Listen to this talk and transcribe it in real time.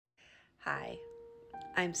Hi,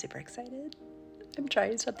 I'm super excited. I'm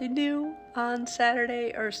trying something new on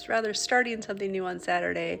Saturday, or rather starting something new on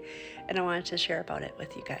Saturday, and I wanted to share about it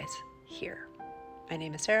with you guys here. My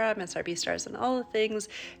name is Sarah, I'm SRB Stars and all the things.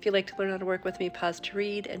 If you'd like to learn how to work with me, pause to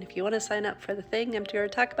read, and if you want to sign up for the thing I'm going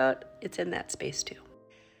to talk about, it's in that space too.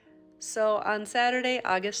 So on Saturday,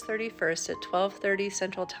 August 31st at 12:30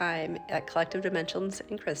 Central Time at Collective Dimensions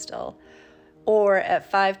in Crystal, or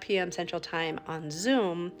at 5 p.m. Central Time on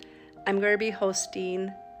Zoom, I'm going to be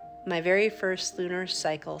hosting my very first Lunar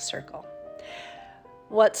Cycle Circle.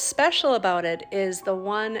 What's special about it is the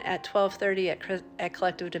one at 12:30 at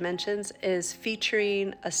Collective Dimensions is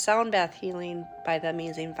featuring a sound bath healing by the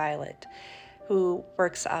amazing Violet, who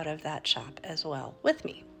works out of that shop as well with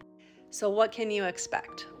me. So what can you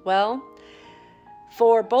expect? Well,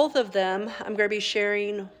 for both of them, I'm going to be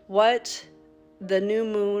sharing what the new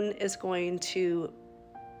moon is going to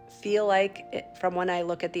feel like from when I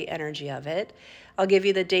look at the energy of it. I'll give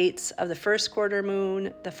you the dates of the first quarter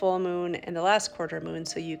moon, the full moon, and the last quarter moon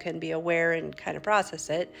so you can be aware and kind of process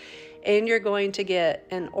it. And you're going to get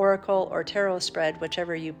an oracle or tarot spread,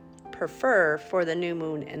 whichever you prefer, for the new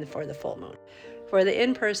moon and for the full moon. For the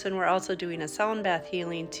in-person, we're also doing a sound bath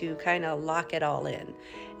healing to kind of lock it all in.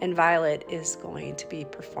 And Violet is going to be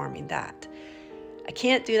performing that. I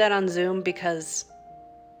can't do that on Zoom because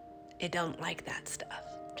it don't like that stuff.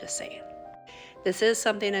 Just saying. This is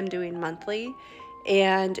something I'm doing monthly,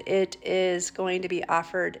 and it is going to be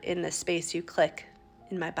offered in the space you click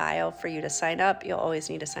in my bio for you to sign up. You'll always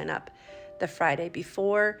need to sign up the Friday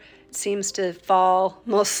before. It seems to fall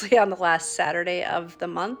mostly on the last Saturday of the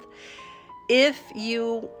month. If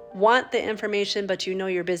you want the information, but you know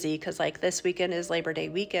you're busy, because like this weekend is Labor Day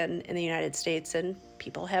weekend in the United States, and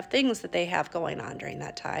people have things that they have going on during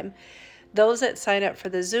that time, those that sign up for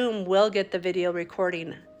the Zoom will get the video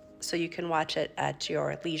recording so you can watch it at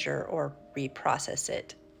your leisure or reprocess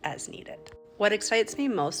it as needed. What excites me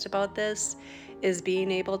most about this is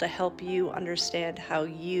being able to help you understand how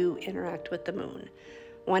you interact with the moon.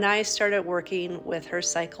 When I started working with her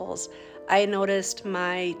cycles, I noticed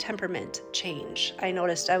my temperament change. I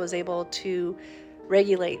noticed I was able to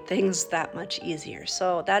regulate things that much easier.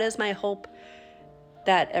 So that is my hope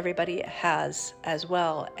that everybody has as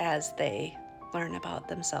well as they learn about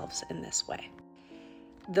themselves in this way.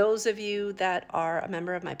 Those of you that are a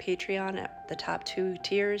member of my Patreon at the top 2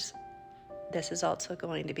 tiers, this is also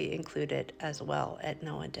going to be included as well at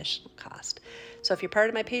no additional cost. So if you're part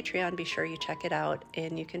of my Patreon, be sure you check it out,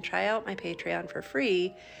 and you can try out my Patreon for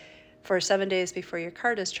free for 7 days before your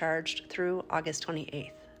card is charged through August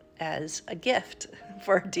 28th as a gift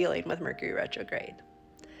for dealing with Mercury retrograde.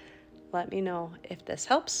 Let me know if this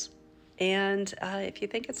helps and if you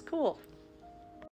think it's cool.